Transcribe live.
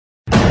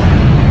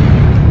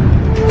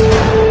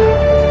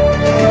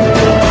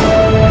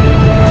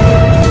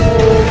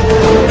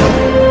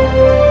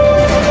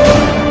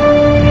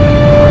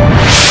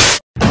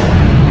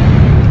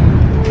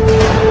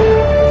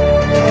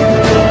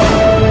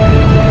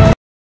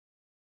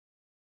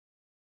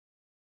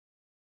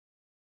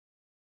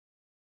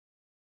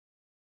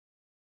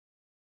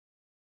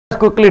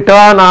Quickly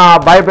turn our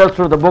Bibles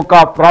to the book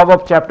of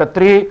Proverbs chapter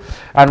 3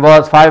 and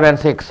verse 5 and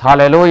 6.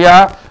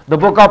 Hallelujah. The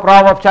book of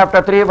Proverbs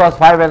chapter 3 verse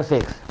 5 and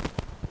 6.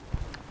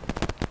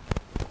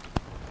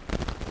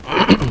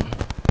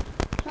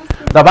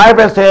 The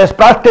Bible says,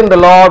 trust in the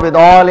Lord with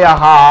all your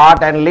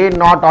heart and lean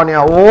not on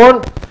your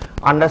own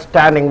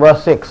understanding.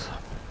 Verse 6.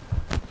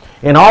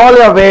 In all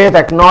your ways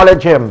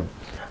acknowledge him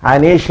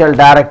and he shall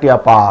direct your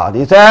path.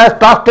 He says,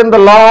 trust in the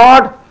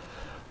Lord.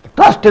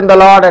 Trust in the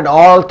Lord at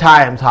all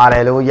times.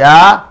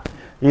 Hallelujah.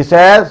 He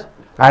says,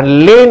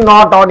 and lean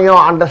not on your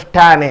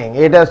understanding.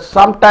 It is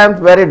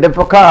sometimes very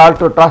difficult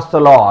to trust the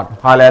Lord.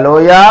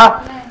 Hallelujah.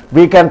 Amen.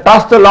 We can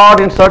trust the Lord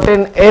in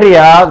certain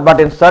areas,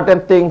 but in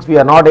certain things we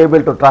are not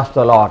able to trust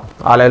the Lord.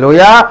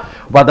 Hallelujah.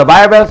 But the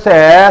Bible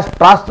says,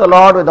 trust the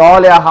Lord with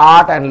all your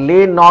heart and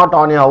lean not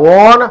on your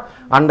own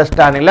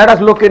understanding. Let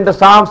us look into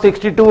Psalm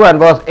 62 and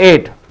verse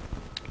 8.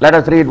 Let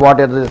us read what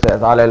it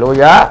says.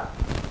 Hallelujah.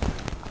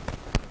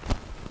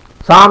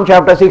 Psalm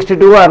chapter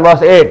 62 and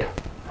verse 8.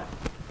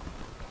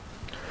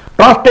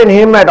 Trust in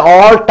him at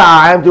all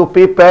times, you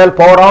people,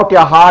 pour out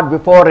your heart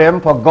before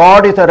him, for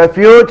God is a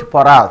refuge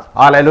for us.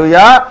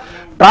 Hallelujah.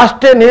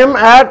 Trust in him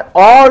at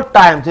all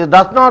times. It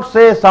does not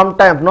say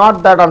sometimes,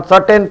 not that on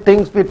certain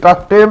things we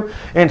trust him,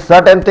 in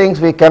certain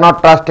things we cannot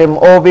trust him.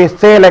 Oh, we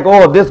say like,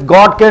 oh, this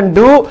God can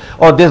do,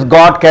 or this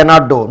God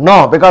cannot do.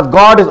 No, because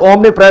God is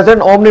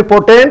omnipresent,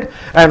 omnipotent,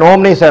 and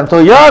omniscient.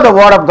 So here the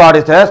word of God,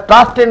 it says,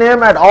 trust in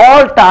him at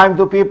all times,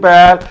 you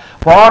people,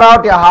 pour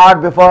out your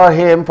heart before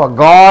him, for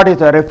God is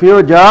a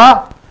refuge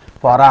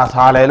for us.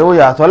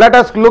 Hallelujah. So let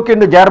us look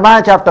into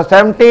Jeremiah chapter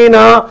 17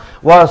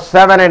 verse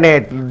 7 and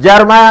 8.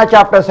 Jeremiah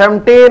chapter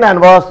 17 and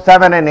verse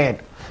 7 and 8.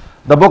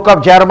 The book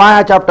of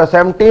Jeremiah chapter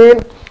 17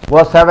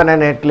 verse 7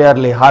 and 8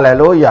 clearly.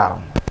 Hallelujah.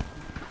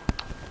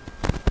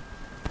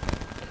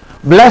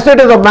 Blessed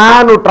is the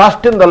man who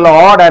trusts in the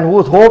Lord and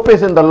whose hope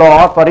is in the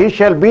Lord, for he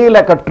shall be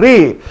like a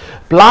tree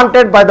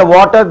planted by the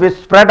waters, which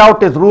spread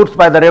out his roots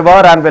by the river,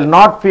 and will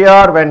not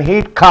fear when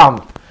heat comes.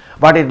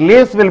 But its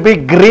leaves will be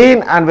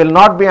green and will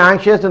not be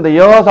anxious in the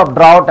years of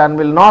drought, and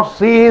will not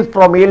cease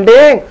from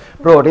yielding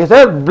fruit. He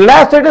says,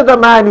 blessed is the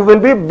man, you will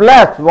be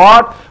blessed.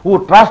 What?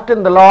 Who trust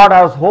in the Lord,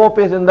 whose hope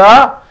is in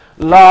the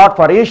Lord,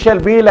 for he shall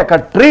be like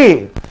a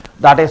tree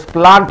that is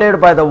planted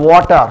by the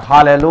water.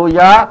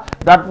 Hallelujah.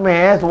 That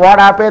means what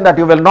happened? That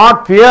you will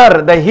not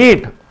fear the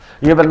heat.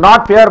 You will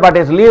not fear, but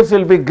his leaves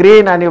will be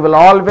green, and you will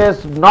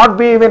always not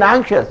be even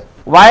anxious.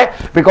 Why?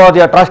 Because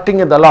you are trusting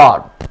in the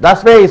Lord.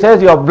 That's why he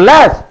says you are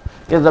blessed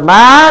is the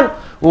man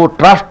who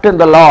trusts in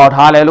the Lord.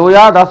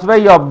 Hallelujah. That's why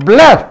you are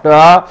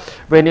blessed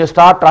when you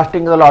start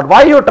trusting in the Lord.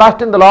 Why you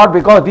trust in the Lord?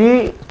 Because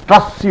he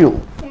trusts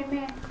you.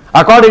 Amen.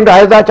 According to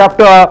Isaiah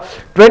chapter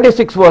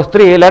 26 verse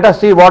 3, let us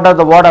see what does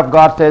the word of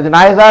God says in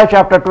Isaiah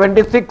chapter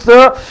 26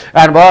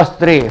 and verse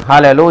 3.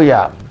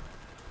 Hallelujah.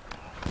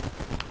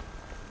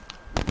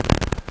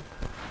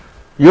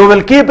 You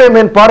will keep him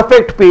in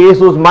perfect peace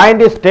whose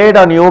mind is stayed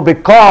on you,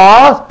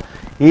 because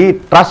he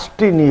trusts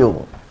in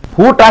you.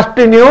 Who trusts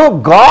in you?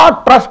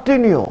 God trusts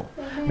in you.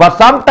 But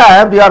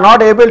sometimes we are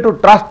not able to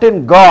trust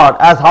in God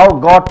as how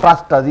God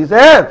trusts us. He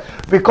says,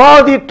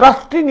 because he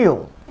trusts in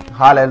you.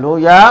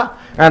 Hallelujah.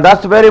 And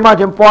that's very much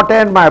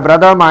important, my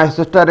brother, my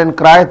sister in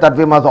Christ, that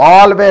we must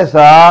always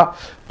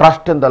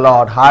trust in the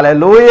Lord.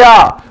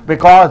 Hallelujah.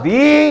 Because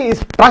he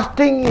is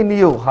trusting in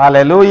you.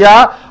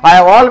 Hallelujah. I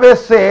have always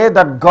said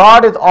that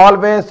God is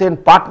always in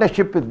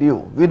partnership with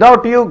you.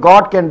 Without you,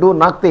 God can do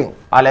nothing.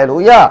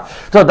 Hallelujah.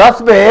 So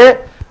that's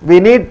way we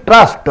need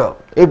trust.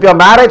 If your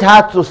marriage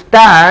has to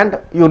stand,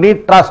 you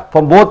need trust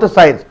from both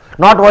sides.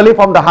 Not only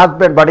from the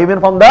husband, but even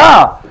from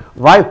the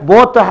wife.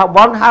 Both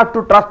one have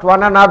to trust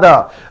one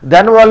another.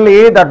 Then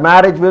only that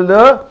marriage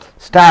will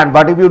stand.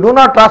 But if you do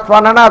not trust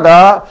one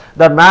another,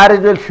 the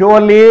marriage will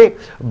surely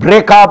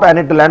break up and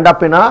it will end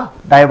up in a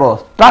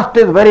divorce. Trust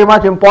is very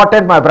much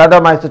important, my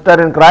brother, my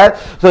sister in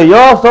Christ. So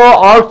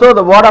also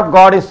the word of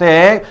God is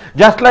saying,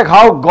 just like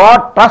how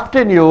God trusts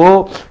in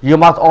you, you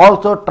must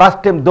also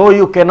trust him though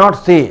you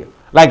cannot see.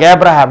 Like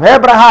Abraham.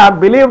 Abraham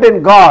believed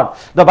in God.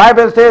 The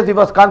Bible says he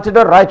was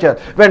considered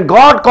righteous. When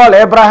God called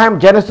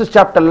Abraham, Genesis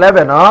chapter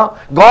 11,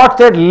 God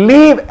said,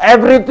 leave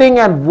everything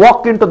and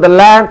walk into the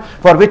land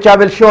for which I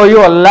will show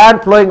you, a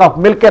land flowing of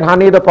milk and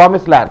honey, the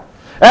promised land.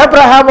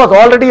 Abraham was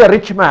already a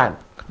rich man,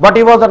 but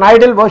he was an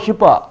idol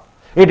worshipper.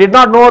 He did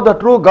not know the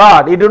true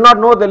God. He did not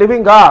know the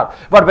living God.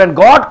 But when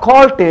God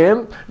called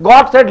him,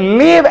 God said,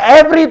 leave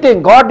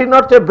everything. God did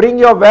not say, bring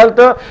your wealth.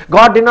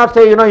 God did not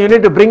say, you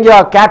need to bring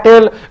your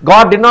cattle.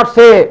 God did not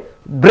say,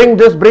 bring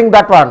this, bring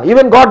that one.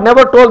 Even God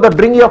never told that,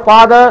 bring your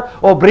father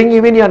or bring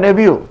even your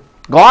nephew.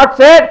 God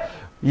said,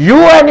 you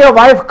and your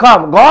wife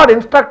come. God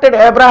instructed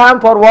Abraham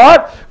for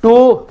what?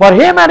 For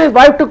him and his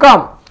wife to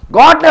come.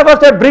 God never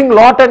said, bring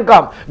Lot and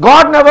come.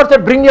 God never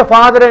said, bring your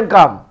father and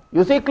come.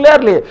 You see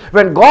clearly,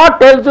 when God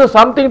tells you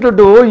something to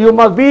do, you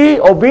must be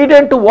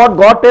obedient to what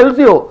God tells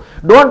you.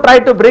 Don't try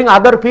to bring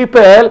other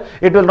people.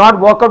 It will not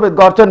work out with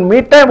God. So in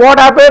meantime, what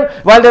happened?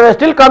 While they were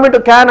still coming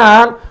to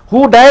Canaan,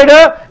 who died?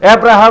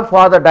 Abraham's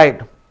father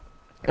died.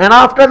 And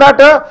after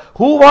that,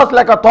 who was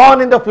like a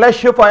thorn in the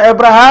flesh for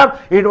Abraham?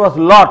 It was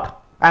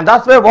Lot. And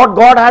that's why what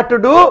God had to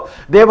do,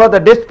 there was a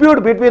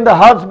dispute between the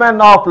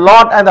husband of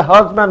Lot and the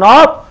husband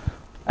of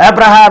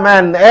Abraham.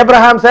 And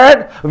Abraham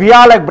said, we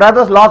are like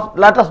brothers,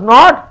 let us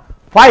not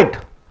fight.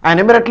 And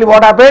immediately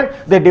what happened?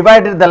 They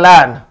divided the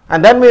land.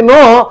 And then we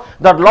know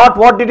that Lot,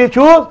 what did he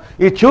choose?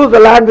 He chose the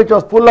land which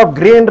was full of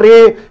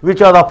greenery,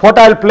 which was the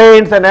fertile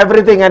plains and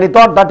everything, and he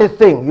thought that is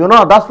thing. You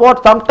know, that's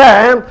what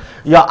sometimes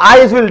your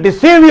eyes will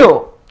deceive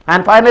you.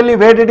 And finally,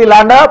 where did he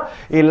land up?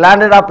 He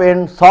landed up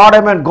in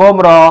Sodom and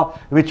Gomorrah,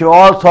 which were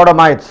all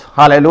Sodomites.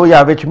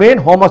 Hallelujah. Which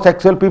means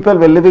homosexual people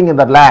were living in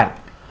that land.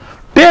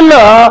 Till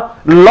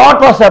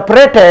Lot was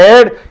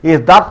separated,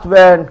 that's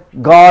when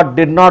God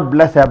did not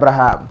bless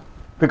Abraham.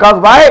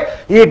 Because why?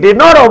 He did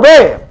not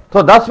obey.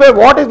 So that's why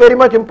what is very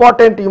much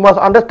important, you must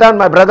understand,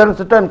 my brother and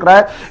sister in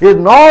Christ, is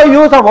no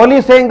use of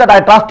only saying that I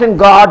trust in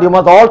God. You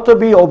must also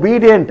be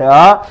obedient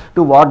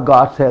to what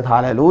God says.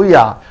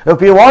 Hallelujah. If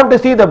you want to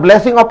see the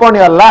blessing upon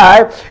your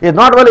life, it's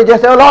not only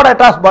just say, oh Lord, I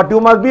trust, but you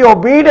must be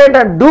obedient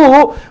and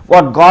do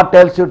what God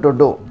tells you to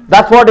do.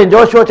 That's what in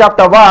Joshua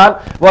chapter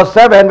 1 verse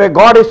 7, where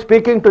God is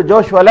speaking to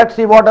Joshua. Let's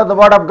see what the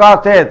word of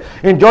God says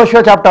in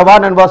Joshua chapter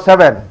 1 and verse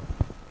 7.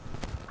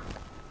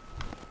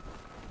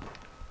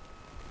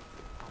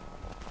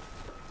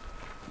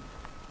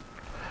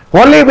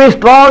 Only be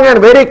strong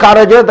and very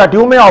courageous, that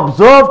you may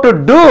observe to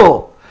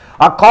do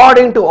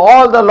according to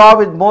all the law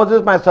which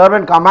Moses my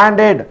servant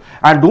commanded,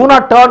 and do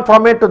not turn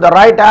from it to the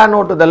right hand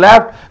or to the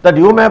left, that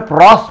you may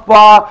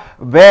prosper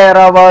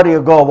wherever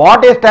you go.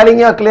 What is telling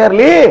you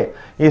clearly?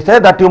 He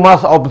said that you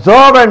must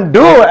observe and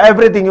do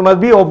everything. You must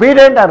be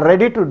obedient and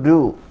ready to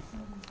do.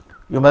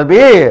 You must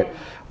be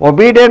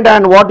obedient,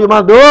 and what you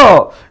must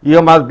do?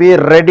 You must be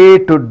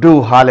ready to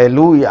do.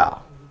 Hallelujah.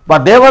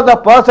 But there was a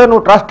person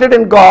who trusted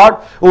in God,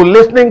 who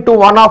listening to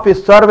one of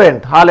his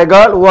servants,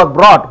 Hallelujah, who was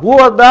brought. Who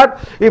was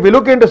that? If you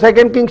look into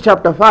 2 Kings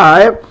chapter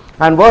 5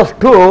 and verse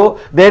 2,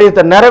 there is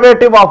the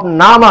narrative of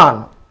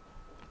Naaman,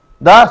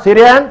 the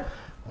Syrian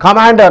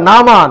commander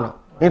Naaman.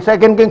 In 2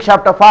 Kings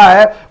chapter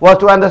 5 verse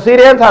 2, and the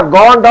Syrians had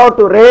gone down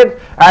to raid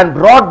and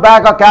brought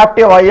back a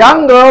captive, a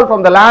young girl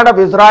from the land of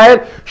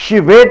Israel. She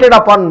waited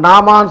upon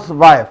Naaman's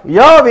wife.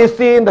 Here we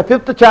see in the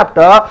 5th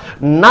chapter,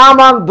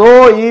 Naaman,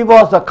 though he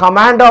was the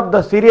commander of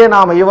the Syrian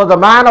army, he was a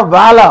man of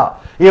valor,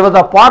 he was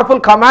a powerful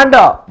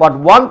commander, but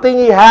one thing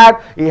he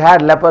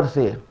had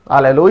leprosy.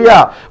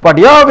 Hallelujah. But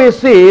here we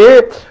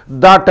see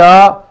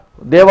that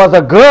there was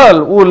a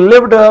girl who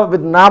lived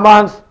with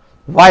Naaman's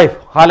wife.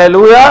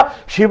 Hallelujah.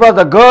 She was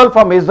a girl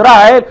from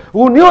Israel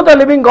who knew the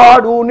living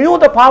God, who knew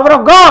the power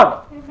of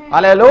God. Amen.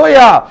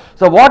 Hallelujah.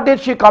 So what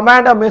did she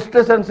command her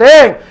mistress and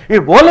saying,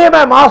 if only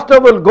my master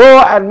will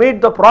go and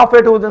meet the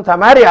prophet who is in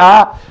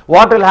Samaria,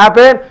 what will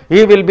happen?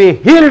 He will be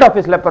healed of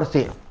his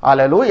leprosy.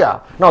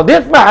 Hallelujah. Now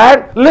this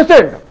man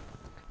listened.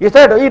 He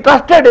said he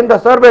trusted in the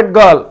servant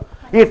girl.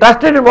 He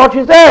trusted in what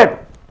she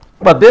said.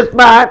 But this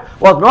man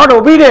was not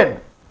obedient.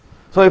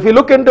 So if you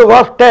look into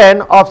verse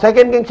 10 of 2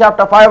 Kings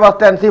chapter 5 verse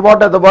 10, see what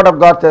does the word of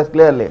God says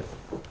clearly.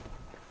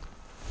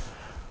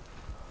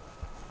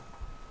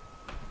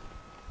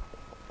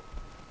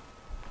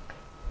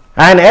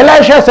 And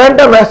Elisha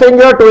sent a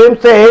messenger to him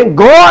saying,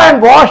 go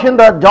and wash in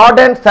the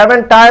Jordan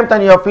 7 times,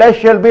 and your flesh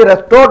shall be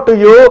restored to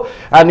you,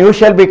 and you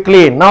shall be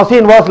clean. Now see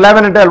in verse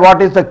 11 and 12,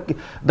 what is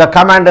the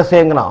commander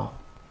saying now?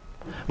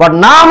 But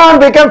Naaman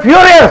became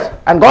furious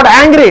and got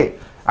angry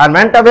and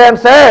went away and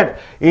said,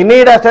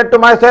 indeed I said to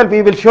myself,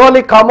 he will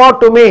surely come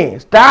out to me.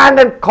 Stand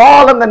and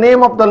call on the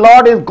name of the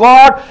Lord his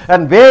God,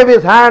 and wave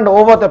his hand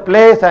over the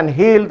place and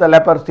heal the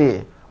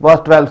leprosy. Verse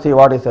 12, see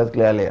what he says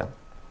clearly.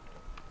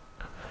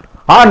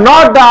 Are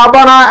not the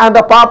Abana and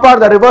the Papar,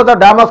 the rivers of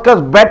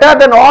Damascus, better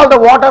than all the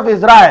water of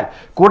Israel?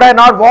 Could I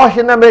not wash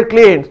in them and be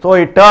clean? So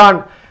he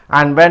turned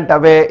and went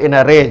away in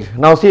a rage.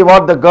 Now see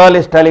what the girl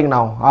is telling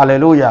now.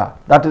 Hallelujah.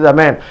 That is the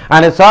man.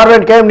 And his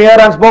servant came near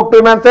and spoke to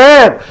him and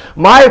said,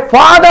 my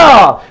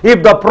father,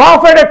 if the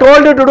prophet had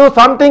told you to do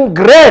something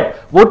great,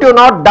 would you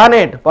not done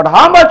it? But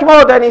how much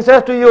more then he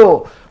says to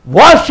you,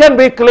 wash and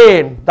be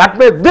clean. That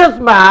means this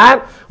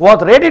man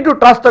was ready to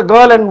trust the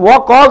girl and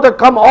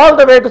come all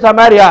the way to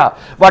Samaria.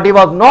 But he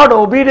was not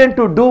obedient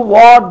to do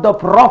what the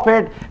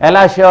prophet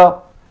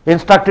Elisha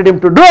instructed him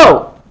to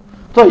do.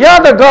 So here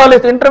the girl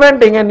is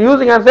intervening and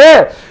using and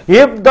say,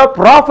 if the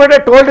prophet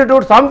had told you to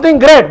do something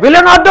great, will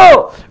you not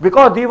do?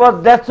 Because he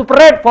was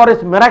desperate for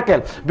his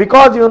miracle.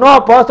 Because you know,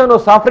 a person who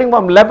is suffering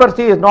from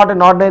leprosy is not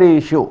an ordinary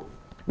issue.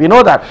 We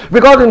know that.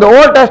 Because in the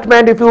Old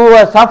Testament, if you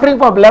were suffering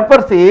from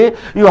leprosy,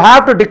 you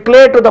have to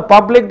declare to the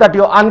public that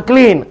you are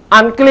unclean,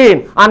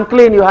 unclean,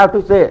 unclean, you have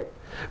to say.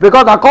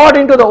 Because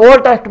according to the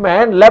Old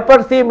Testament,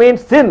 leprosy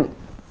means sin.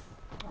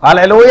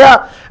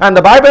 Hallelujah. And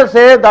the Bible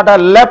says that a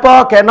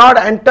leper cannot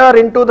enter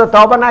into the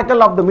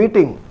tabernacle of the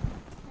meeting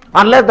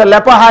unless the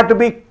leper had to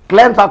be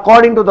cleansed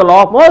according to the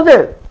law of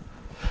Moses.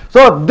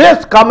 So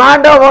this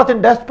commander was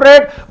in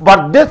desperate,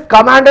 but this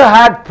commander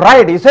had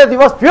pride. He says he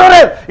was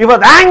furious, he was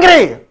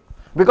angry,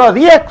 because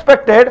he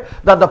expected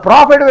that the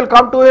prophet will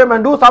come to him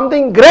and do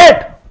something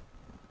great.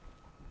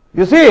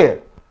 You see,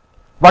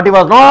 but he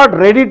was not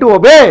ready to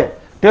obey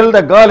till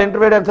the girl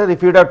intervened and said,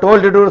 if you'd have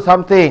told you to do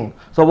something.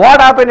 So what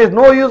happened is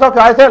no use of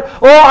I said,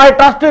 oh, I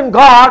trust in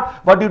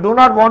God, but you do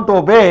not want to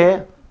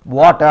obey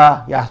what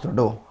he has to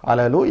do.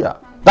 Hallelujah.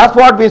 That's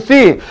what we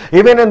see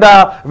even in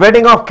the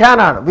wedding of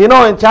Cana. We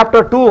know in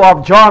chapter 2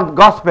 of John's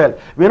Gospel,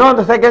 we know in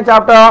the second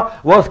chapter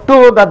verse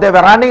 2 that they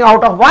were running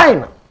out of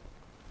wine.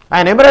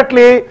 And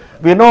immediately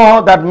we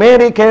know that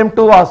Mary came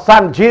to her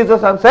son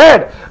Jesus and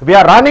said, we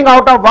are running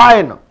out of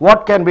wine.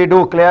 What can we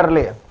do?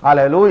 Clearly.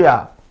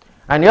 Hallelujah.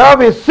 And here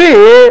we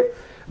see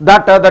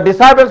that the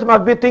disciples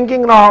must be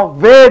thinking now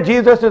where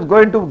Jesus is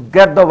going to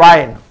get the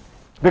wine.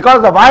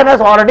 Because the wine has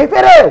already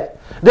finished.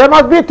 They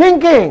must be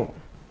thinking.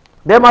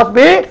 They must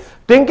be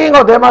thinking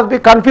or they must be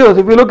confused.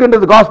 If you look into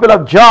the Gospel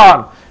of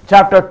John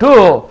chapter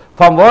 2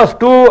 from verse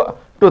 2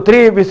 to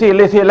 3 we see,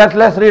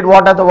 let's read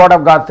what the Word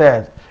of God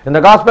says. In the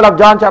Gospel of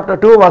John chapter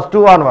 2 verse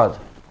 2 onwards.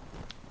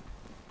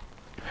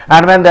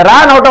 And when they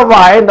ran out of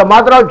wine, the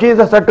mother of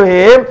Jesus said to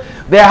him,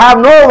 they have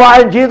no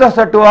wine. Jesus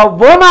said to her,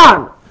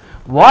 woman,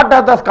 what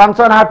does this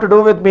concern have to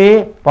do with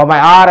me? For my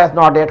hour has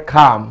not yet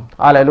come.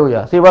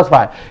 Hallelujah. See verse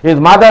 5. His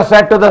mother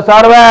said to the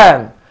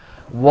servant,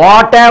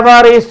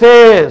 whatever he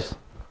says,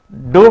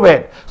 do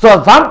it.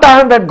 So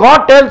sometimes when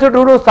God tells you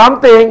to do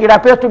something, it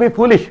appears to be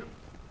foolish.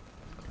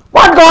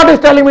 What God is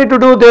telling me to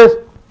do this?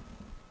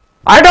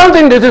 I don't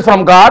think this is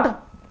from God.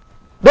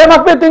 They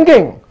must be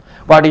thinking.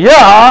 But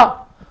here,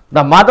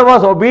 the mother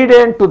was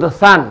obedient to the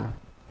son.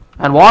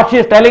 And what she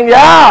is telling,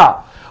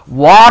 yeah,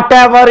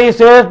 whatever he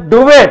says,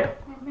 do it.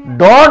 Amen.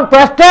 Don't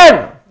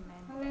question.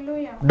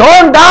 Hallelujah.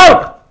 Don't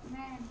doubt.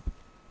 Amen.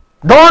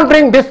 Don't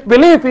bring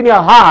disbelief in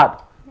your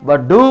heart.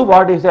 But do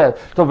what he says.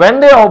 So when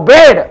they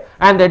obeyed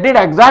and they did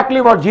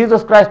exactly what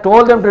Jesus Christ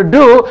told them to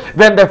do,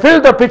 when they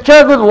filled the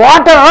pitchers with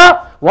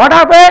water, what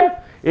happened?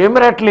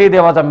 Immediately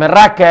there was a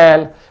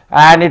miracle.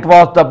 And it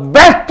was the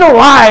best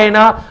wine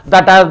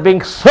that has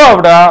been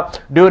served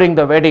during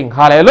the wedding.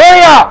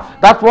 Hallelujah.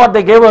 That's what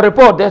they gave a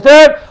report. They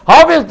said,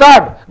 how is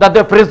that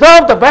they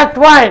preserve the best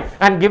wine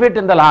and give it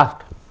in the last?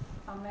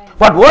 Amen.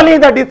 But only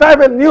the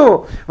disciples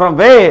knew from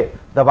where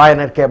the wine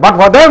had came. But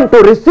for them to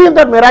receive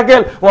that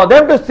miracle, for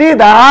them to see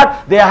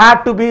that, they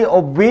had to be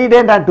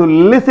obedient and to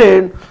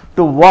listen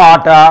to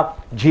what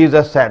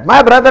Jesus said.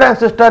 My brother and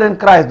sister in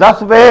Christ,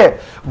 that's why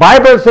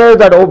Bible says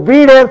that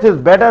obedience is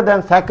better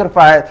than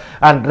sacrifice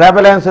and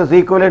rebellion is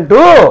equivalent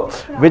to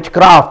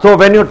witchcraft. So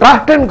when you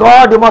trust in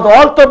God, you must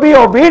also be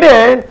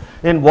obedient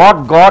in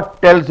what God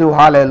tells you.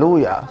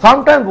 Hallelujah.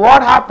 Sometimes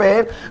what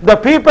happens, the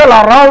people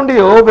around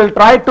you will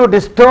try to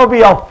disturb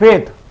your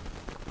faith.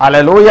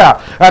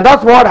 Hallelujah. And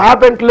that's what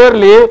happened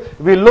clearly.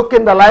 We look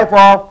in the life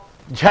of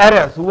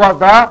Jairus, who was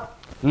the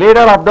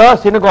leader of the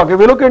synagogue. If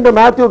we look into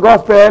Matthew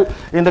Gospel,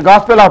 in the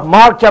Gospel of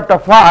Mark chapter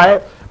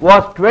 5,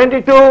 verse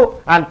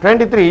 22 and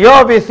 23,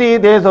 here we see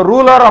there is a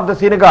ruler of the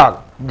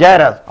synagogue,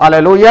 Jairus.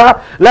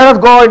 Hallelujah. Let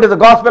us go into the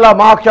Gospel of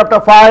Mark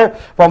chapter 5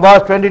 from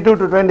verse 22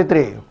 to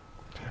 23.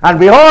 And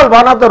behold,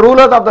 one of the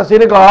rulers of the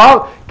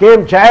synagogue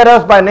came,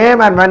 Jairus by name,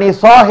 and when he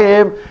saw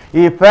him,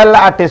 he fell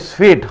at his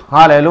feet.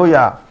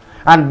 Hallelujah.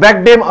 And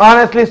begged him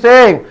earnestly,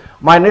 saying,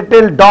 my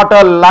little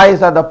daughter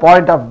lies at the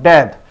point of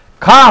death.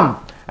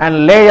 Come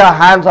and lay your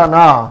hands on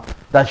her,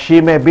 that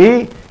she may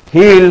be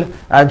healed,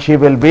 and she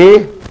will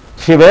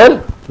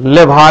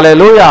live.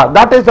 Hallelujah.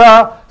 That is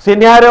a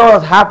scenario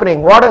was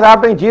happening. What is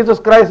happening? Jesus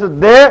Christ is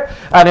there,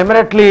 and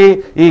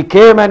immediately he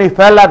came and he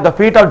fell at the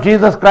feet of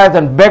Jesus Christ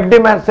and begged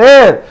him and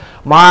said,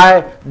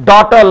 my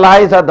daughter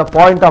lies at the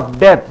point of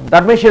death.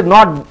 That means she's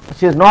not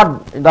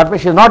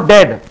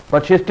dead,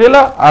 but she's still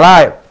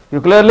alive. You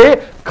clearly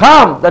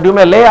come that you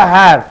may lay a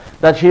hand,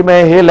 that she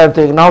may heal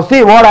everything. Now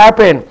see what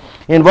happened.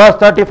 In verse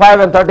 35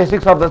 and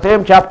 36 of the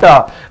same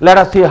chapter, let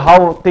us see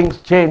how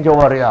things change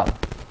over here.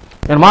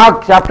 In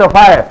Mark chapter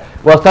 5,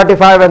 verse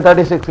 35 and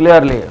 36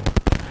 clearly.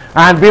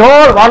 And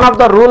behold, one of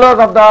the rulers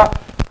of the,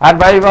 and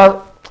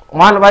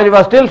while he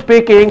was still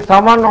speaking,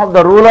 someone of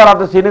the ruler of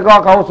the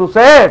synagogue house who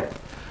said,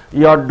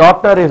 your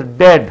daughter is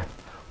dead.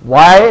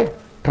 Why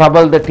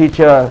trouble the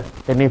teacher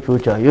any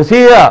future? You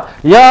see here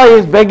he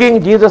is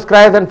begging Jesus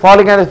Christ and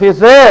falling at his feet,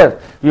 says,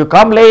 you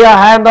come lay your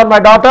hand on my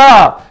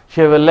daughter,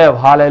 she will live.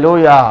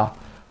 Hallelujah.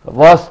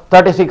 Verse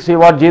 36, see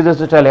what Jesus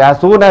is telling. As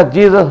soon as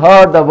Jesus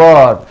heard the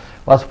word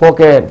was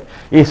spoken,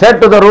 he said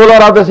to the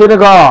ruler of the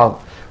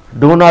synagogue,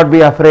 do not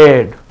be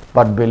afraid,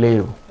 but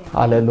believe.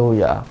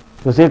 Hallelujah.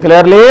 You see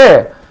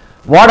clearly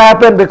what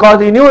happened, because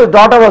he knew his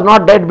daughter was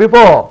not dead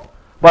before.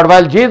 But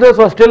while Jesus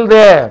was still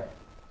there,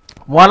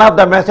 one of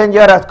the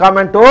messengers has come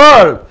and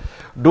told,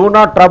 do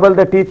not trouble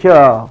the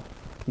teacher,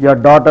 your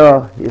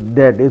daughter is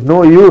dead. It's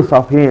no use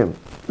of him.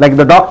 Like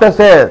the doctor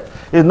says,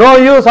 it's no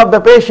use of the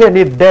patient,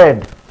 he's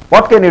dead.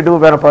 What can you do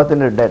when a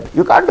person is dead?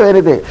 You can't do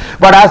anything.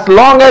 But as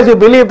long as you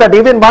believe that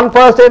even one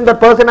person, that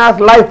person has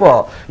life,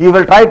 you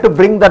will try to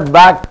bring that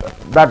back,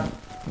 that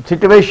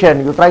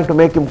situation, you try to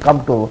make him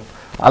come to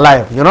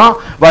alive, you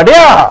know. But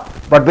yeah,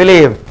 but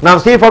believe. Now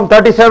see from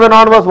 37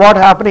 onwards what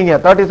happening here.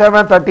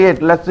 37,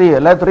 38, let's see,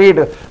 let's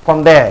read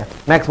from there.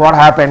 Next what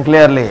happened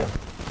clearly.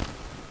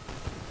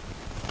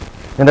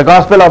 In the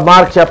Gospel of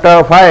Mark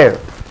chapter 5,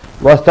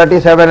 verse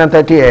 37 and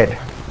 38.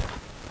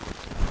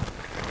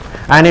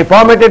 And he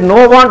permitted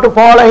no one to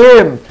follow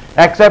him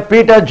except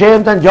Peter,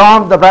 James and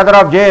John, the brother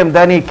of James.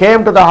 Then he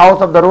came to the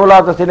house of the ruler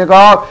of the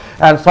synagogue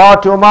and saw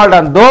tumult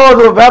and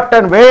those who wept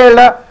and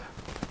wailed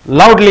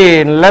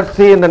loudly. Let's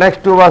see in the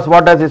next two verses,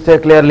 what does it say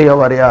clearly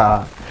over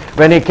here.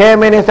 When he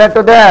came in, he said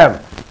to them,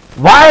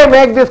 why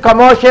make this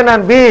commotion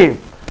and weep?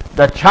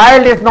 The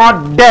child is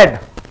not dead,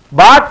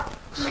 but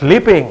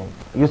sleeping.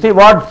 You see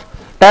what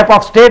type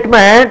of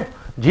statement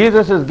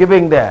Jesus is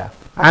giving there.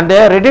 And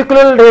they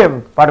ridiculed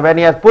him. But when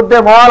he has put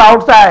them all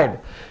outside,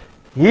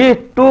 he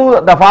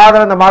took the father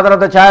and the mother of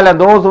the child and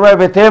those who were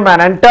with him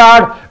and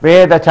entered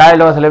where the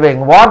child was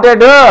living. What they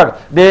did?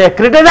 They are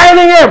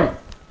criticizing him.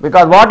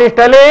 Because what he is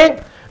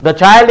telling? The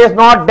child is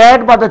not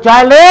dead, but the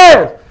child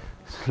is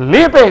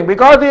sleeping.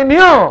 Because he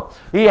knew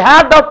he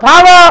had the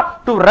power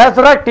to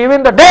resurrect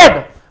even the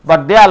dead.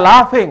 But they are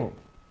laughing.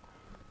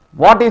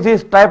 What is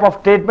this type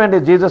of statement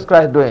is Jesus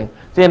Christ doing?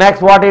 See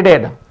next what he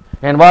did.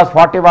 In verse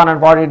 41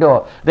 and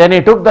 42. Then he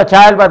took the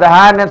child by the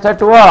hand and said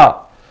to her,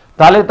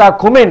 Talitha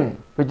Kumin,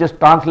 which is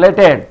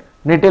translated,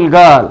 little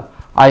girl,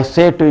 I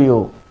say to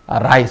you,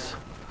 arise.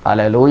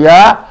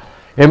 Hallelujah.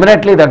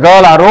 Immediately the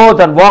girl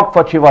arose and walked,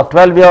 for she was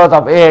 12 years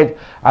of age,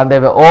 and they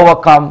were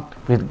overcome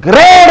with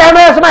great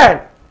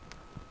amazement.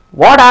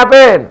 What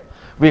happened?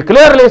 We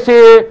clearly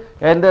see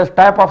in this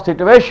type of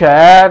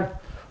situation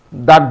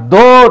that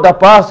though the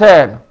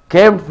person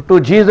came to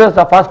Jesus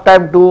the first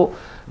time to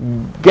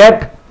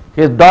get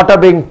his daughter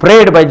being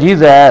prayed by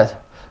Jesus,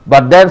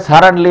 but then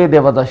suddenly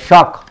there was a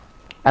shock,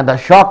 and the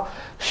shock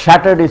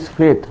shattered his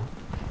faith.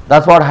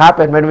 That's what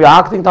happened when we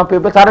are asking some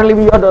people, suddenly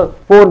we hear the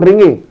phone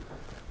ringing.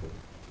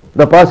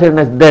 The person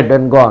is dead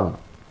and gone.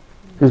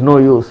 It's no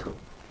use.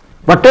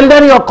 But till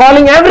then you are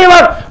calling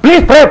everyone,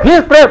 please pray,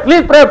 please pray,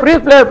 please pray, please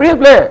pray, please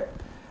pray.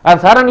 And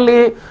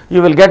suddenly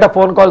you will get a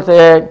phone call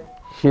saying,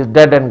 she is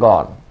dead and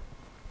gone.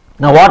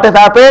 Now what has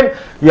happened?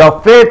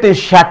 Your faith is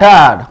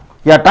shattered.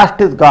 Your trust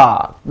is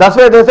gone. That's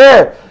why they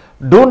say,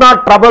 do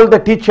not trouble the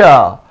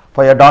teacher,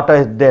 for your daughter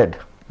is dead.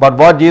 But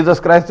what Jesus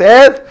Christ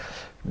says,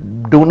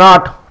 do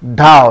not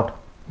doubt,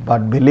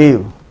 but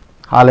believe.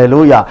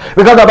 Hallelujah.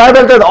 Because the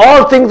Bible says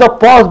all things are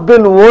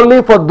possible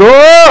only for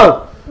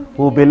those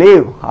who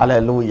believe.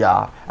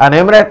 Hallelujah. And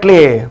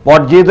immediately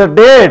what Jesus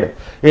did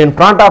in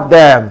front of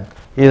them,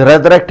 he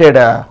resurrected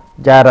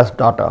Jairus'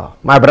 daughter.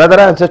 My brother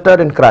and sister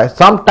in Christ,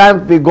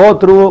 sometimes we go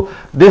through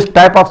this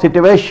type of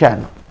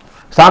situation.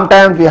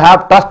 Sometimes we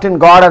have trust in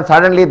God and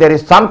suddenly there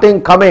is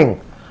something coming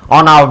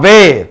on our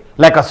way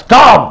like a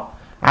storm,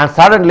 and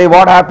suddenly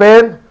what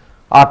happened?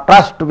 Our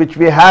trust which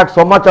we had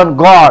so much on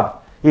God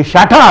is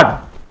shattered.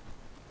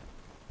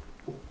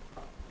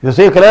 You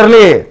see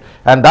clearly,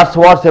 and that's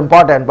what's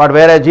important. But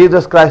whereas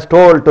Jesus Christ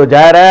told to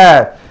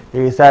Jairus,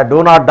 he said,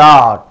 do not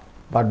doubt,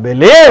 but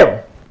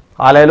believe.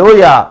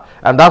 Hallelujah.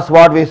 And that's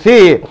what we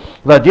see.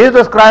 That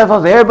Jesus Christ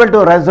was able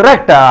to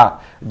resurrect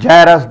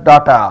Jairus'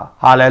 daughter.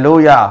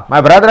 Hallelujah.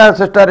 My brother and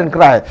sister in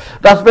Christ,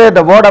 that's where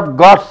the word of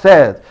God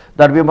says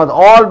that we must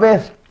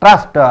always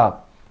trust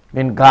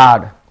in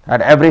God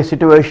at every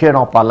situation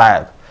of our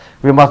life.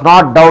 We must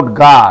not doubt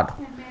God.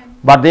 Amen.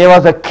 But there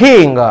was a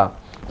king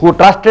who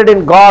trusted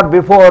in God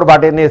before,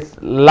 but in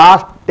his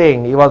last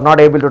thing he was not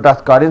able to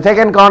trust God. In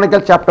 2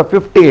 Chronicles chapter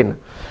 15,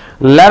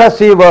 let us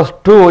see verse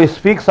 2, it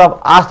speaks of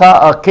Asa,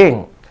 a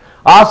king.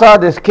 Asa,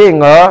 this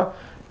king,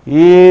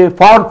 he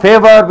found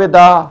favor with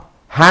the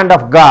hand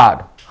of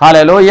God.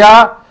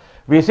 Hallelujah.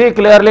 We see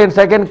clearly in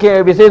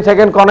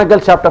 2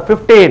 Chronicles chapter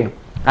 15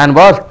 and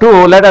verse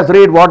 2. Let us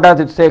read what does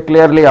it say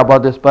clearly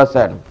about this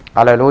person.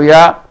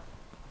 Hallelujah.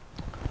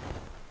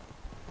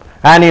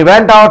 And he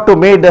went out to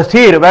meet the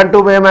seer, went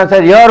to him and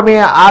said, hear me,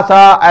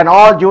 Asa, and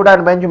all Judah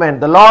and Benjamin.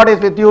 The Lord is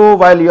with you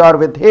while you are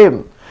with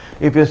him.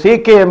 If you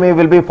seek him, he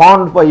will be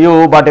found for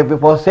you, but if you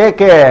forsake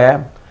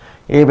him,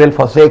 he will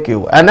forsake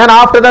you. And then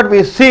after that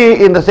we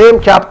see in the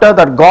same chapter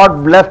that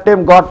God blessed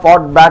him, God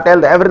fought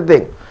battles,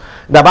 everything.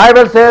 The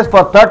Bible says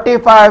for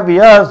 35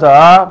 years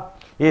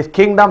his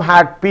kingdom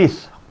had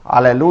peace.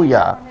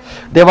 Hallelujah.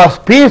 There was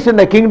peace in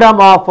the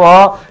kingdom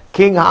of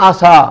King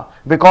Asa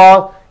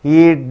because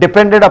he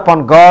depended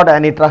upon God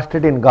and he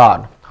trusted in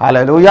God.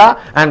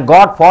 Hallelujah. And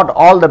God fought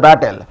all the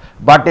battle.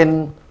 But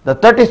in the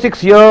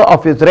 36th year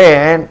of his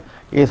reign,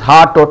 his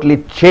heart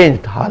totally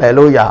changed.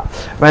 Hallelujah.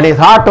 When his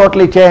heart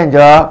totally changed,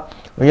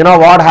 you know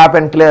what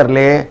happened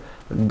clearly?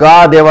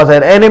 God, there was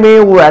an enemy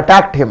who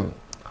attacked him.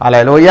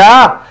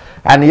 Hallelujah.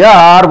 And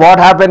here what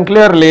happened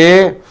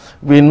clearly?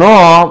 We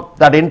know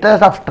that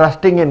instead of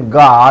trusting in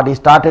God, he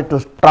started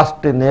to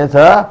trust in his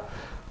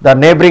the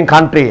neighboring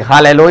country.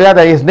 Hallelujah.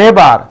 That his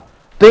neighbor,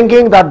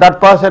 thinking that that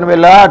person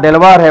will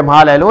deliver him.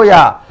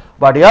 Hallelujah.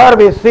 But here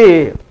we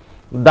see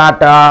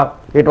that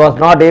it was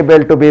not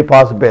able to be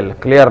possible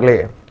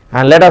clearly.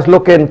 And let us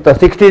look in the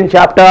 16th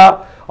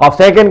chapter of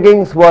 2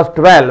 Kings verse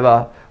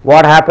 12.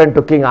 What happened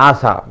to King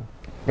Asa?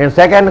 In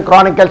 2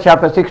 Chronicles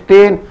chapter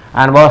 16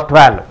 and verse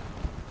 12.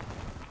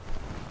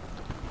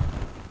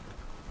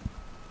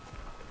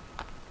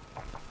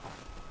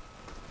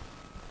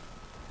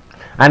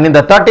 And in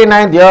the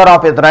 39th year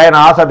of his reign,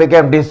 Asa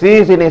became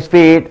diseased in his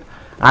feet,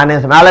 and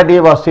his malady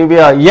was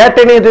severe. Yet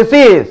in his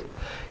disease,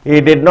 he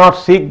did not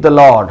seek the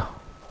Lord,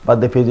 but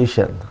the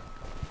physician.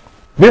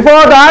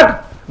 Before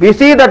that, we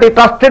see that he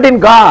trusted in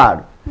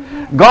God.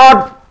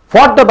 God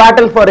fought the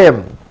battle for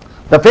him.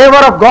 The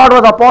favor of God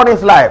was upon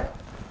his life.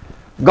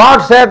 God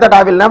said that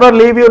I will never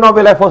leave you, nor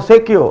will I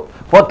forsake you.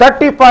 For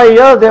 35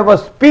 years there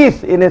was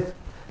peace in his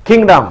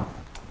kingdom.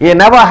 He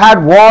never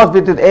had wars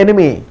with his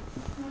enemy.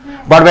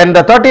 But when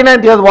the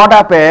 39th year, what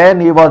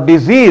happened? He was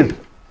diseased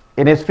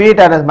in his feet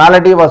and his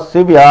malady was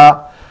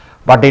severe,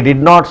 but he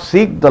did not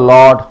seek the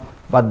Lord,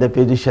 but the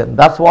physician.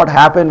 That's what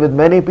happened with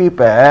many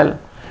people.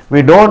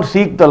 We don't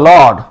seek the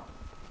Lord,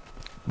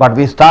 but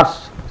we start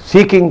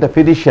seeking the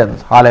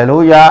physicians.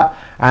 Hallelujah.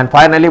 And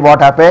finally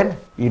what happened?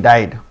 He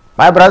died.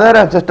 My brother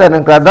and sister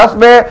in Christ, thus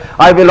way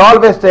I will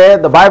always say,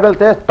 the Bible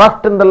says,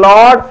 trust in the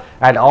Lord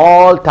at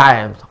all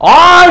times.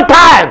 All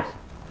times!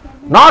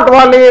 Not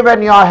only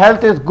when your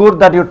health is good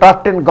that you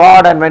trust in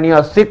God, and when you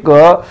are sick,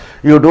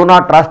 you do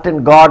not trust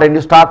in God and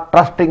you start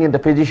trusting in the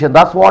physician.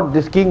 That's what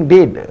this king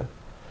did.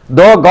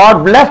 Though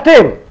God blessed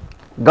him,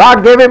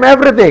 God gave him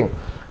everything.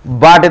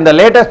 But in the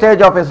later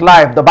stage of his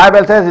life, the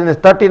Bible says in his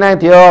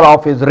 39th year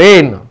of his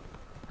reign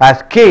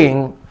as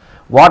king,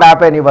 what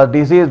happened? He was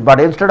diseased, but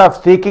instead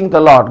of seeking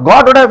the Lord,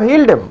 God would have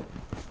healed him.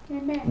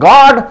 Amen.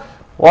 God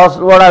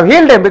would have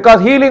healed him,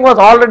 because healing was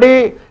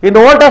already in the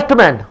Old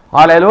Testament.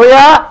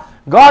 Hallelujah.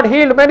 God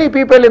healed many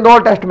people in the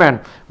Old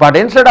Testament. But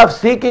instead of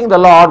seeking the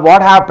Lord,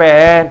 what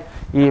happened?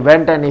 He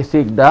went and he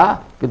sought the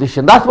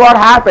physician. That's what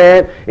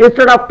happened.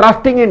 Instead of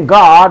trusting in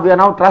God, we are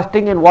now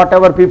trusting in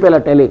whatever people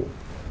are telling.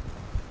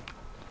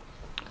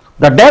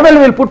 The devil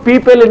will put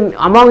people in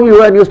among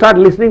you and you start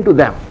listening to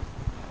them.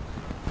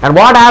 And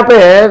what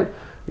happens?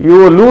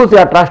 You lose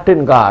your trust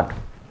in God.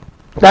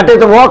 That is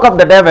the work of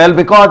the devil,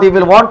 because he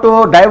will want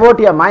to divert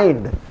your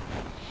mind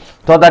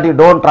so that you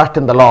don't trust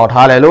in the Lord.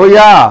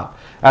 Hallelujah.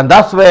 And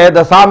thus way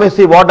the psalmist,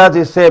 see what does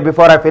he say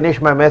before I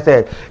finish my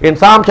message. In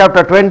Psalm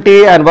chapter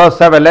 20 and verse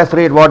 7, let's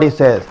read what he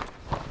says.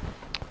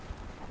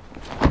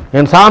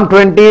 In Psalm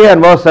 20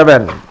 and verse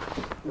 7.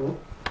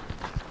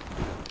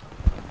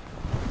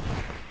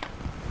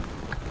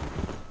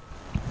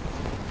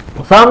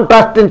 Some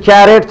trust in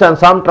chariots and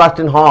some trust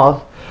in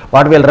horse,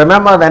 but will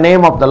remember the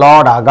name of the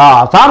Lord our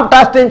God. Some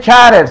trust in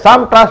chariots,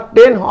 some trust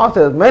in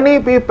horses.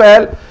 Many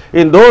people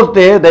in those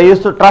days, they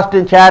used to trust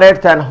in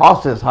chariots and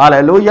horses.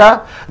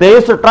 Hallelujah. They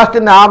used to trust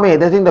in the army.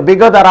 They think the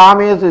bigger the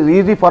army is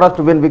easy for us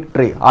to win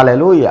victory.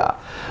 Hallelujah.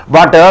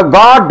 But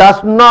God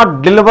does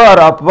not deliver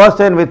a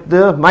person with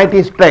the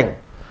mighty strength.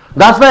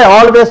 That's why I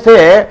always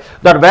say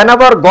that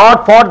whenever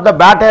God fought the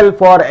battle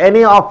for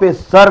any of his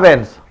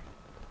servants,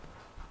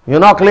 you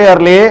know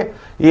clearly,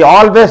 he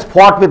always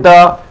fought with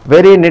a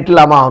very little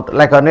amount,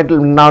 like a little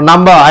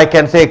number, I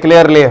can say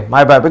clearly,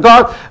 my bad.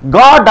 Because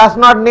God does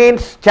not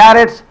need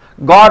chariots,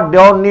 God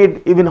don't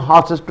need even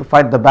horses to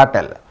fight the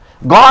battle.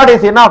 God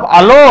is enough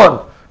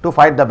alone to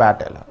fight the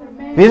battle.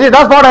 Amen. You see,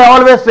 that's what I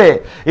always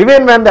say.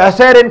 Even when the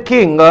Assyrian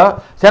king,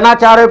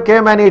 Sennacherib,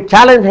 came and he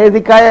challenged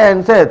Hezekiah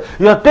and said,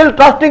 you are still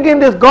trusting in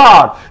this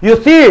God.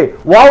 You see,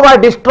 wow, I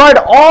destroyed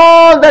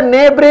all the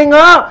neighboring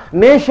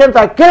nations,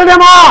 I killed them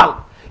all.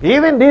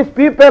 Even these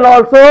people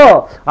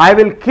also, I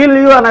will kill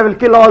you and I will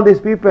kill all these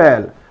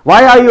people.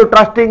 Why are you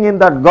trusting in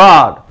that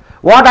God?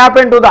 What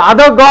happened to the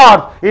other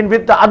gods in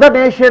with the other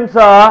nations?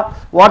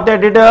 What they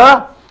did,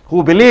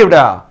 who believed?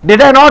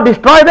 Did I not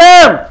destroy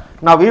them?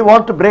 Now we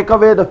want to break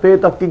away the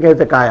faith of King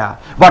Hezekiah.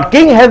 But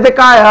King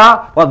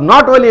Hezekiah was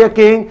not only a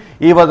king,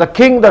 he was a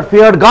king that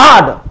feared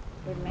God.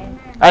 Amen.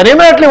 And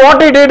immediately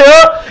what he did,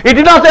 he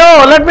did not say,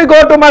 oh, let me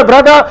go to my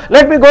brother,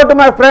 let me go to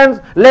my friends,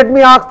 let me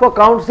ask for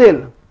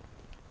counsel.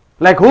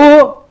 Like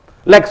who?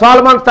 Like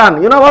Solomon's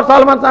son. You know what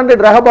Solomon's son did?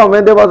 Rehoboam,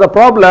 when there was a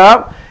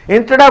problem,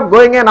 instead of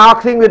going and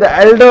asking with the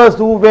elders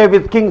who were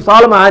with King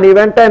Solomon, he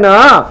went and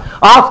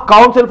asked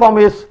counsel from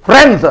his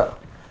friends.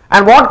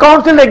 And what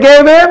counsel they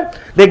gave him?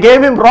 They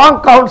gave him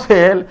wrong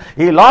counsel.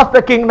 He lost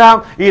the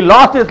kingdom, he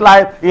lost his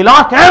life, he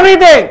lost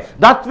everything.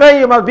 That's why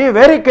you must be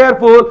very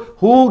careful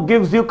who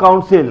gives you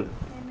counsel.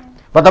 Amen.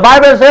 But the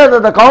Bible says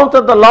that the counsel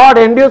of the Lord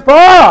endures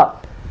for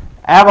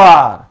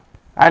ever.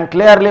 And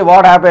clearly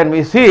what happened?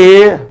 We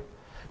see,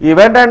 he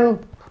went and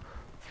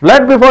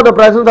fled before the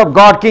presence of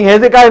God. King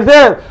Hezekiah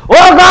says,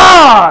 oh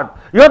God,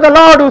 you are the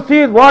Lord who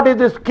sees. What is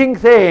this king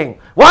saying?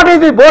 What is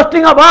he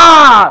boasting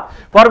about?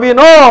 For we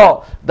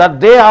know that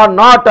they are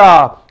not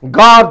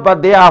gods,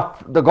 but they are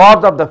the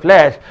gods of the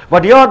flesh.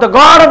 But you are the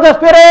God of the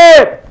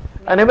Spirit.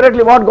 And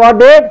immediately what God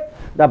did?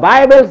 The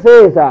Bible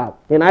says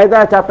in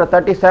Isaiah chapter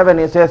 37,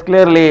 it says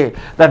clearly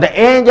that the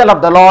angel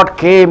of the Lord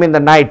came in the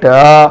night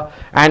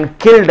and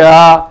killed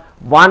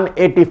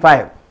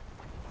 185.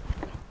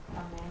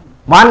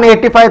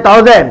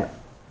 185,000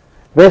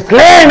 were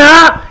slain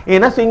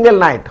in a single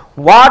night.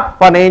 What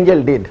one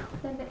angel did?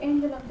 Then the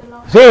angel of the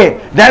Lord. See,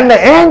 then the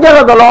angel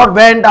of the Lord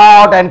went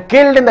out and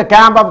killed in the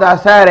camp of the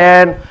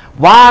Assyrian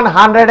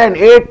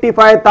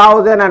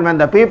 185,000, and when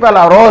the people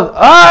arose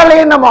early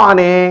in the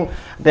morning,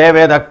 they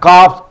were the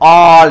corpse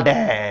all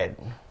dead.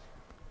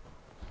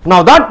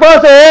 Now that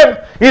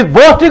person is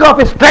boasting of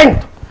his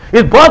strength,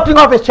 is boasting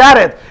of his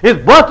chariots, is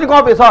boasting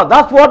of his horse.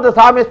 That's what the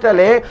psalmist is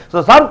telling.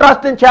 So some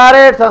trust in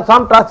chariots and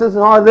some trust in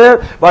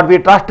horses, but we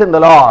trust in the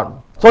Lord.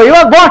 So he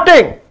was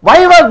boasting. Why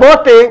he was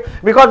boasting?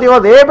 Because he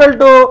was able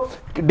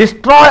to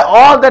destroy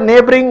all the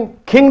neighboring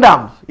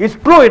kingdoms. It's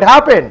true, it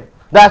happened.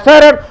 The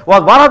Assyrian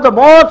was one of the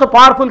most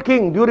powerful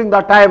kings during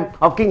the time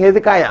of King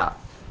Hezekiah.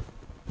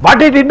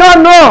 But he did not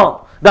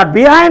know that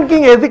behind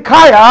King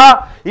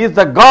Hezekiah is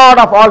the God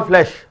of all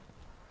flesh.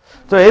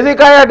 So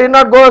Hezekiah did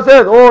not go and say,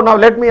 oh, now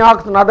let me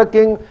ask another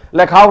king,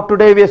 like how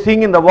today we are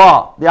seeing in the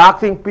war. They are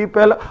asking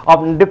people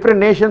of different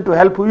nations to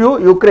help you.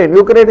 Ukraine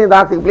is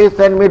asking, please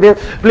send me this,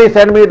 please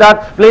send me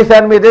that, please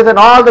send me this, and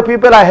all the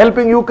people are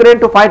helping Ukraine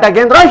to fight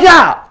against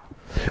Russia.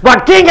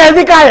 But King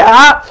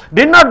Hezekiah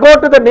did not go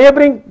to the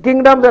neighboring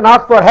kingdoms and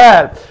ask for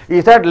help.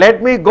 He said,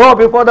 let me go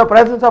before the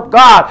presence of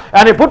God.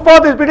 And he put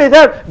forth his plea. He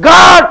said,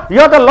 God, you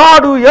are the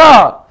Lord who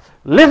hears.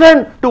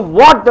 Listen to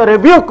what the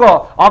rebuke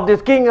of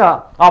this king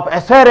of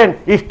Assyrian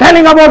is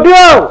telling about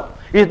you.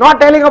 He is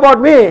not telling about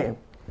me.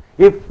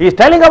 If he is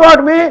telling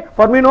about me,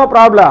 for me no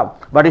problem.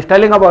 But he is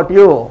telling about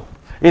you.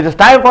 It is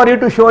time for you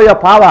to show your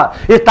power.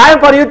 It is time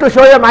for you to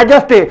show your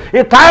majesty.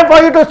 It is time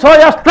for you to show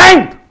your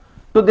strength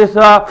to this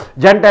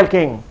Gentile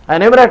king.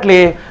 And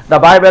immediately the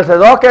Bible says,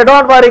 okay,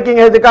 don't worry, King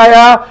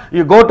Hezekiah,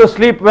 you go to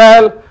sleep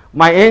well.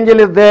 My angel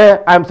is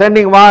there, I am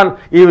sending one,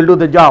 he will do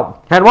the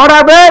job. And what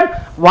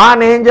happened?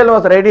 One angel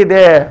was ready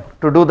there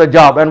to do the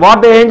job. And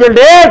what the angel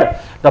did?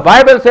 The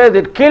Bible says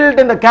it killed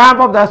in the camp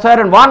of the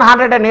Assyrian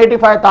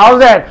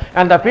 185,000.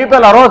 And the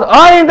people arose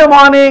early in the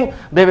morning,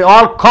 they were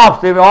all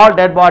corpses, they were all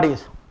dead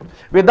bodies.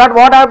 With that,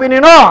 what happened, you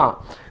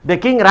know? The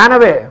king ran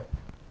away.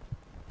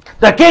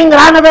 The king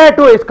ran away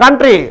to his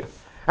country.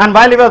 And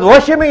while he was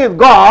worshipping his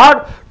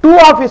God, two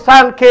of his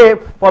sons came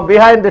from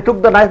behind, they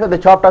took the knife and they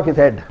chopped off his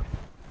head.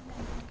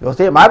 You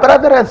see, my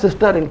brother and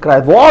sister in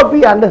Christ, what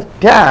we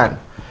understand,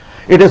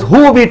 it is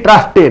who we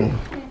trust in.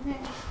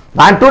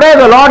 And today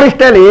the Lord is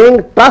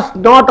telling, trust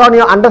not on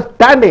your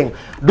understanding.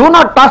 Do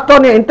not trust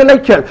on your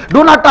intellectual.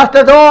 Do not trust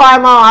as, oh,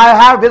 I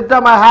have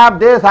wisdom, I have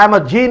this, I am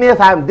a genius,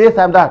 I am this,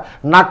 I am that.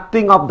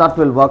 Nothing of that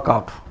will work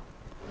out.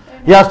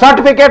 Your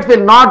certificates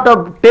will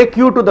not take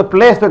you to the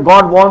place where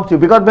God wants you,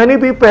 because many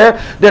people,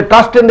 they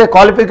trust in their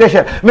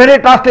qualification,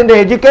 many trust in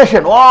their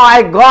education. Oh,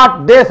 I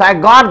got this, I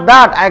got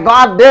that, I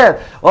got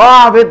this.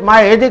 Oh, with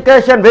my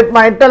education, with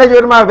my intelligence,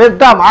 with my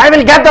wisdom, I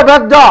will get the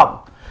best job.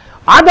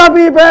 Other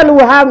people who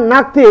have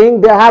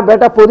nothing, they have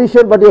better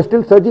position, but you are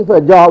still searching for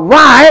a job.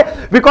 Why?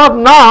 Because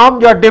now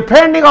you are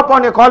depending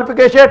upon your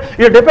qualification,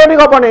 you are depending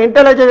upon your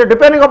intelligence, you are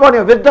depending upon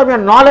your wisdom, your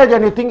knowledge,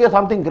 and you think you are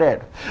something great.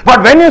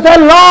 But when you say,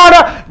 Lord,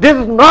 this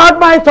is not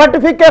my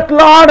certificate,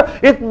 Lord,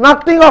 it's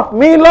nothing of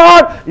me,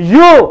 Lord,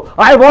 you,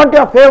 I want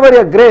your favor,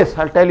 your grace.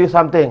 I'll tell you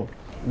something.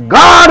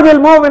 God will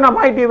move in a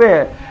mighty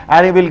way,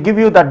 and He will give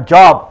you that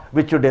job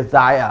which you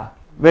desire.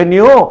 When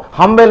you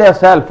humble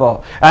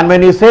yourself and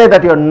when you say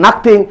that you are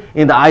nothing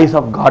in the eyes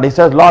of God, He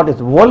says, Lord, it's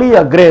only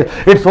your grace,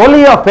 it's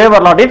only your favor,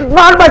 Lord. It's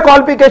not my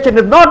qualification,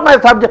 it's not my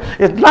subject,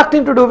 it's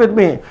nothing to do with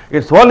me.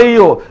 It's only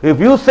you.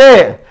 If you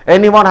say,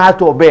 anyone has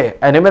to obey,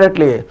 and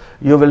immediately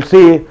you will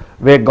see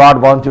where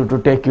God wants you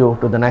to take you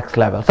to the next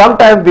level.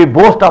 Sometimes we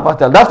boast of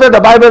ourselves. That's why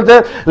the Bible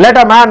says, let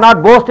a man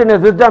not boast in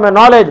his wisdom and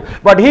knowledge,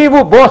 but he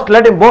who boasts,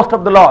 let him boast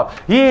of the Lord.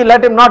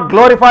 Let him not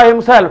glorify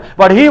himself,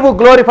 but he who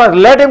glorifies,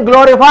 let him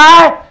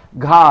glorify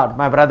God.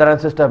 My brother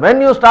and sister,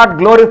 when you start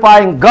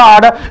glorifying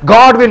God,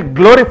 God will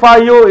glorify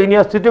you in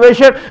your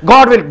situation,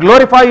 God will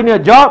glorify you in your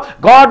job,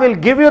 God will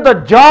give you the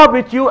job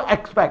which you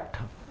expect.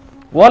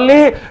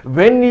 Only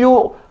when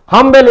you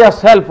humble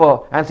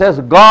yourself and says,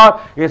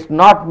 God, it's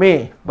not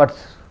me, but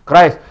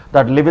Christ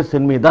that liveth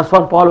in me. That's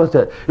what Paul was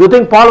saying. You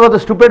think Paul was a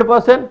stupid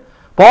person?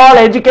 Paul's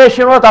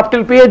education was up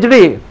till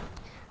PhD.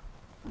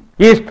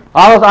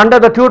 I was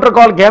under the tutor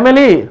called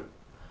Gamaliel.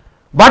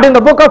 But in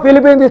the book of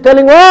Philippians, he is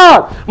telling,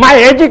 oh,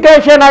 my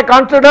education I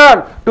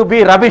consider to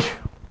be rubbish.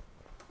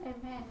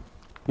 Amen.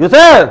 You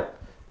say,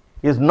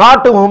 it's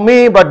not to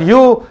me, but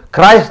you,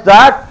 Christ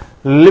that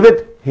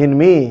liveth in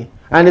me.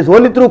 And it's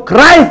only through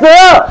Christ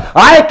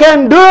I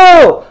can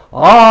do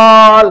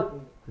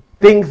all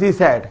things, he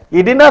said.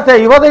 He did not say,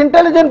 he was an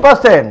intelligent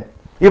person.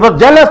 He was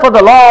jealous for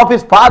the law of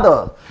his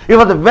father. He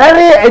was a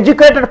very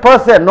educated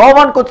person. No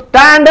one could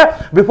stand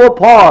before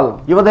Paul.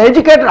 He was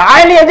educated,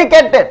 highly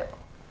educated.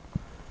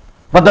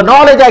 But the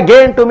knowledge I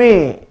gained to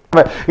me,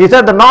 he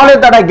said, the knowledge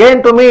that I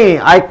gained to me,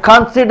 I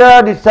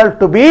considered itself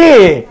to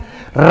be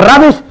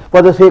rubbish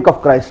for the sake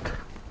of Christ.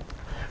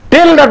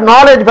 Till that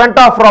knowledge went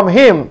off from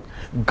him,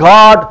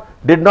 God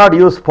did not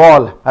use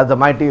Paul as the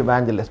mighty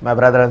evangelist, my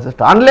brother and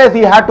sister. Unless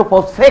he had to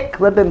forsake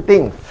certain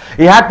things,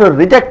 he had to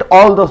reject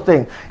all those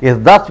things.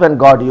 That's when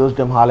God used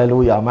him.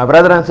 Hallelujah. My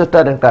brother and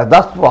sister in Christ,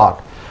 that's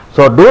what.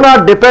 So do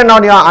not depend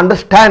on your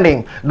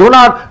understanding. Do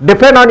not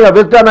depend on your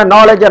wisdom and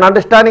knowledge and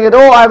understanding it.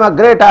 Oh, I am a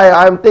great,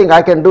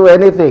 I can do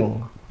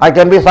anything. I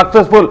can be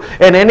successful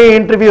in any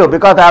interview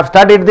because I have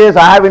studied this,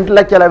 I have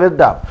intellectual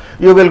wisdom.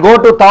 You will go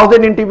to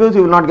 1,000 interviews,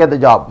 you will not get the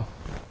job.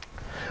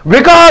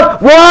 Because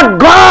what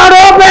God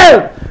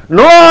opens,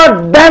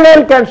 No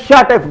devil can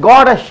shut. If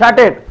God has shut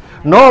it,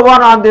 no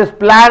one on this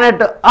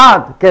planet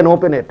earth can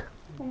open it.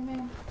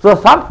 Amen. So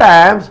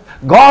sometimes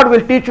God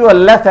will teach you a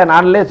lesson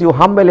unless you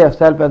humble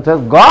yourself and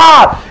says,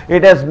 God,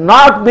 it is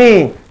not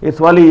me,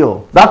 it's only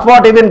you. That's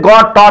what even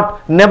God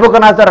taught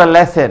Nebuchadnezzar a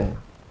lesson.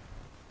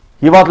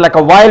 He was like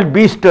a wild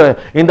beast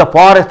in the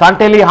forest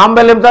until he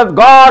humbled himself.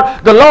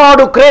 God, the Lord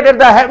who created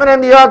the heaven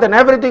and the earth and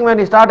everything, when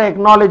he started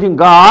acknowledging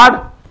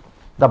God,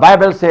 the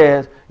Bible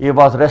says he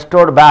was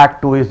restored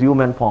back to his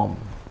human form.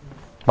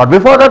 But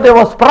before that there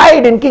was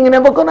pride in King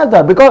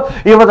Nebuchadnezzar, because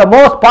he was the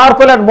most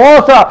powerful and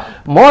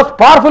most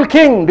powerful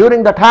king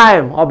during the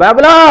time of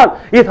Babylon.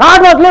 His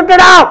heart was lifted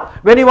up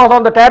when he was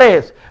on the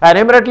terrace, and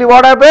immediately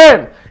what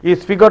happened?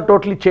 His figure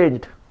totally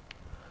changed.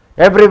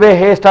 Everywhere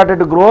hair started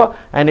to grow,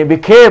 and he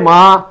became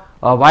a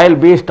wild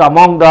beast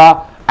among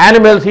the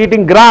animals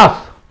eating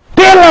grass.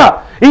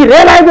 Till he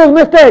realized his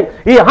mistake.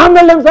 He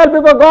humbled himself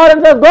before God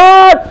and says,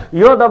 God,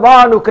 you are the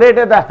one who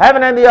created the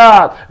heaven and the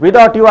earth.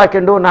 Without you I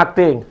can do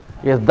nothing.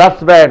 Yes,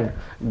 that's when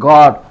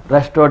God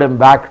restored him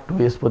back to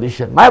his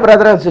position. My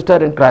brother and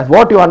sister in Christ,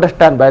 what you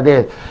understand by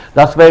this?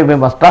 That's why we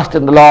must trust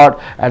in the Lord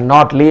and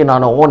not lean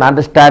on our own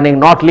understanding,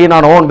 not lean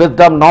on our own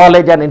wisdom,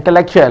 knowledge and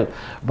intellectual,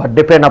 but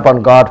depend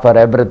upon God for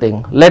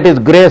everything. Let His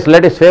grace,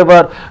 let His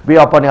favor be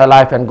upon your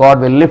life, and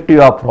God will lift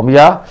you up from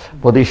your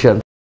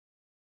position.